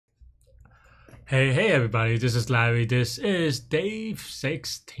Hey everybody, this is Larry. This is day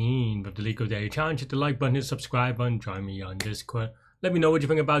 16 of the Leetcode Daily Challenge. Hit the like button, hit the subscribe button, join me on Discord. Let me know what you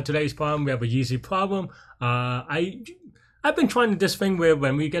think about today's problem. We have a easy problem. I've been trying this thing where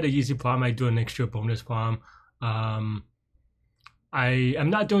when we get a easy problem, I do an extra bonus problem. I am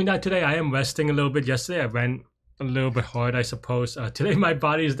not doing that today. I am resting a little bit. Yesterday I went a little bit hard, I suppose. Today my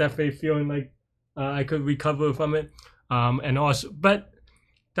body is definitely feeling like I could recover from it. And also, but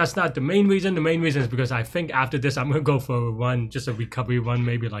that's not the main reason. The main reason is because I think after this I'm gonna go for a run, just a recovery run,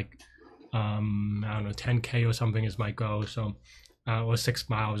 maybe like I don't know, 10K or something is my goal. So or 6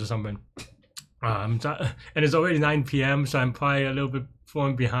 miles or something. And it's already 9 p.m. so I'm probably a little bit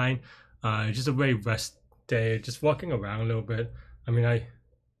falling behind. Just a very rest day, just walking around a little bit. I mean, I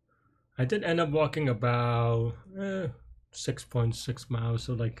did end up walking about 6.6 miles,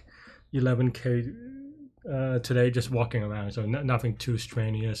 so like 11K today, just walking around, so nothing too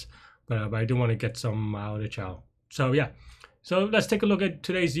strenuous, but I do want to get some mileage out. So yeah, so let's take a look at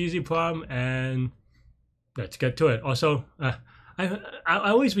today's easy problem and let's get to it. Also, I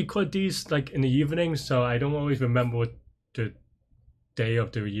always record these like in the evenings, so I don't always remember what the day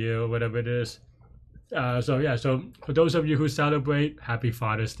of the year or whatever it is. So yeah, so for those of you who celebrate, happy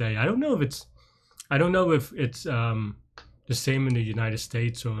Father's Day. I don't know if it's the same in the United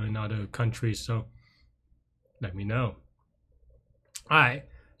States or in other countries, so let me know. All right,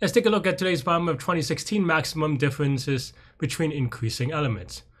 let's take a look at today's problem of 2016 maximum differences between increasing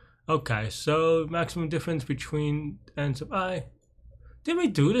elements. Okay, so maximum difference between n sub I. Did we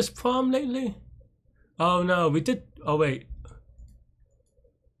do this problem lately? Oh no, we did. Oh wait.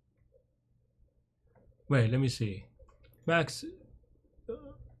 Wait, let me see. Max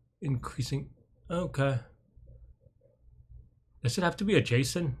increasing. Okay. Does it have to be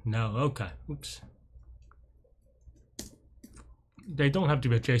adjacent? No. Okay. Oops. They don't have to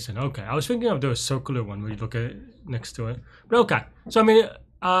be adjacent. Okay, I was thinking of the circular one where you look at it next to it. But okay, so I mean,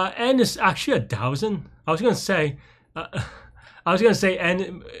 n is actually 1,000. I was gonna say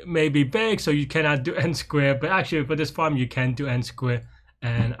n may be big, so you cannot do n squared. But actually, for this problem, you can do n squared.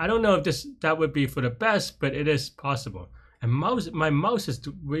 And I don't know if that would be for the best, but it is possible. And my mouse is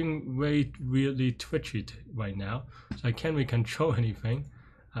really twitchy right now, so I can't really control anything.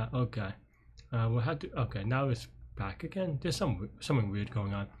 Okay, we'll have to. Okay, now it's back again. There's something weird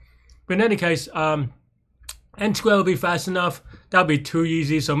going on. But in any case, n squared will be fast enough. That'll be too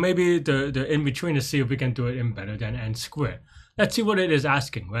easy. So maybe the in between to see if we can do it in better than n squared. Let's see what it is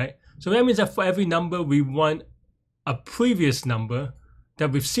asking, right? So that means that for every number we want a previous number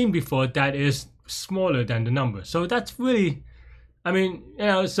that we've seen before that is smaller than the number. So that's really, I mean, you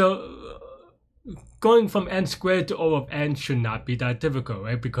know, so going from n squared to O of n should not be that difficult,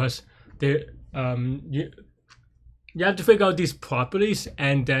 right? Because you have to figure out these properties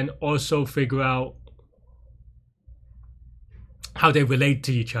and then also figure out how they relate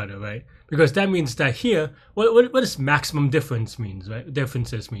to each other, right? Because that means that here, what does maximum difference means, right?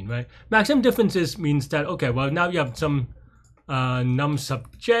 Differences mean, right? Maximum differences means that, okay, well, now you have some num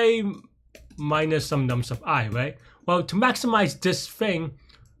sub j minus some num sub I, right? Well, to maximize this thing,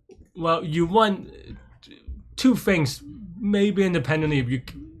 well, you want two things, maybe independently if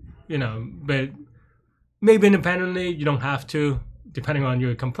you know, but maybe independently, you don't have to, depending on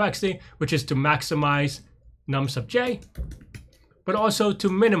your complexity, which is to maximize num sub j, but also to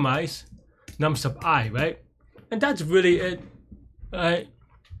minimize num sub I, right? And that's really it, right?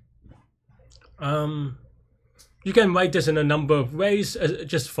 You can write this in a number of ways,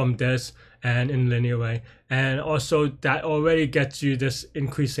 just from this and in linear way. And also that already gets you this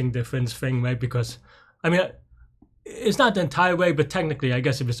increasing difference thing, right? Because, I mean, it's not the entire way, but technically, I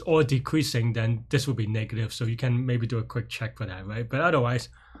guess if it's all decreasing, then this will be negative. So you can maybe do a quick check for that, right? But otherwise,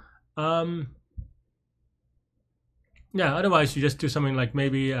 yeah, otherwise you just do something like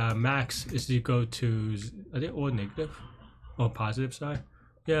maybe max is equal to, are they all negative or positive, sorry?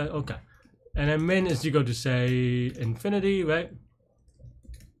 Yeah, okay. And then min is equal to, say, infinity, right?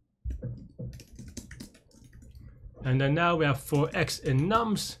 And then now we have for x in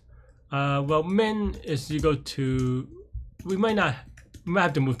nums. Well, min is equal to, we might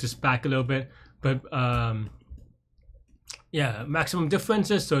have to move this back a little bit, but yeah, maximum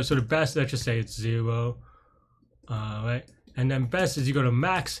differences. So the best, let's just say it's 0, right? And then best is equal to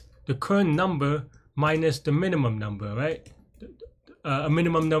max, the current number minus the minimum number, right? A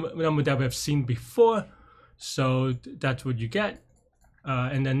minimum number that we have seen before, so that's what you get.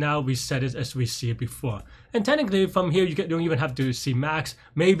 And then now we set it as we see it before. And technically from here you don't even have to see max.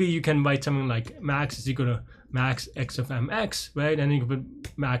 Maybe you can write something like max is equal to max x of mx, right? And you can put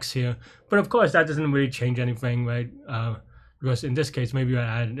max here. But of course that doesn't really change anything, right? because in this case maybe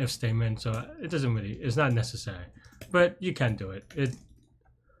I add an if statement, so it doesn't really, it's not necessary, but you can do it.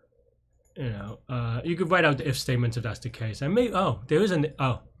 You could write out the if statements if that's the case. And maybe, there is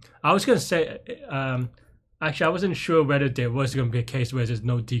I was gonna say, actually I wasn't sure whether there was gonna be a case where there's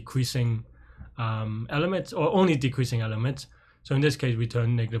no decreasing elements or only decreasing elements. So in this case we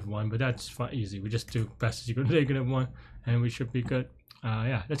turn -1, but that's fine, easy. We just do best is equal to -1 and we should be good.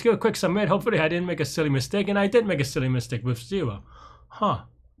 Yeah, let's give a quick submit. Hopefully I didn't make a silly mistake, and I did make a silly mistake with 0. Huh.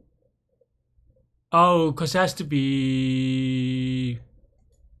 Oh, because it has to be...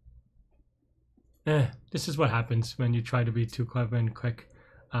 this is what happens when you try to be too clever and quick.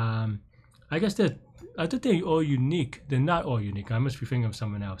 I guess I thought they're all unique. They're not all unique. I must be thinking of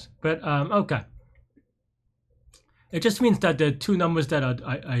someone else. But, okay. It just means that the two numbers that are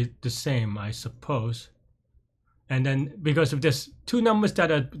the same, I suppose. And then because of this, two numbers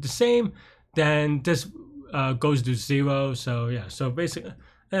that are the same, then this goes to 0. So yeah, so basically,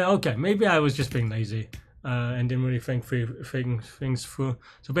 okay, maybe I was just being lazy and didn't really think things through.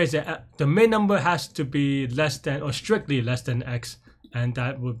 So basically, the main number has to be less than or strictly less than x, and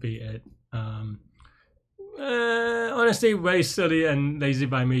that would be it. Honestly, very silly and lazy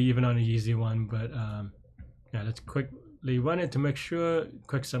by me, even on a easy one. But yeah, let's quickly run it to make sure.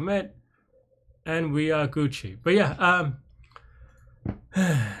 Quick submit. And we are Gucci. But yeah,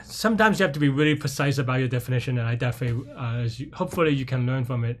 sometimes you have to be really precise about your definition, and I definitely, hopefully you can learn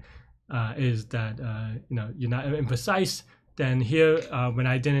from it, is that, you're not imprecise. Then here, when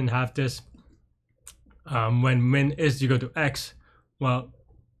I didn't have this, when min is equal to x, well,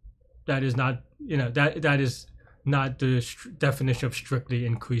 that is not, that is not the definition of strictly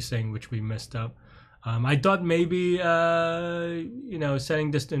increasing, which we messed up. I thought maybe, setting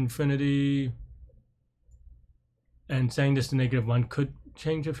this to infinity and setting this to -1 could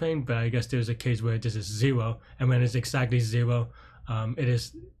change the thing, but I guess there's a case where this is 0, and when it's exactly 0, it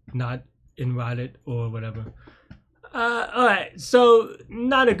is not invalid or whatever. Alright, so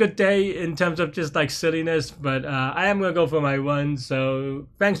not a good day in terms of just like silliness, but I am gonna go for my run. So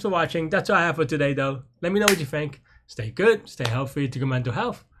thanks for watching. That's all I have for today, though. Let me know what you think. Stay good, stay healthy, to good mental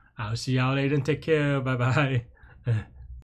health. I'll see y'all later and take care. Bye bye.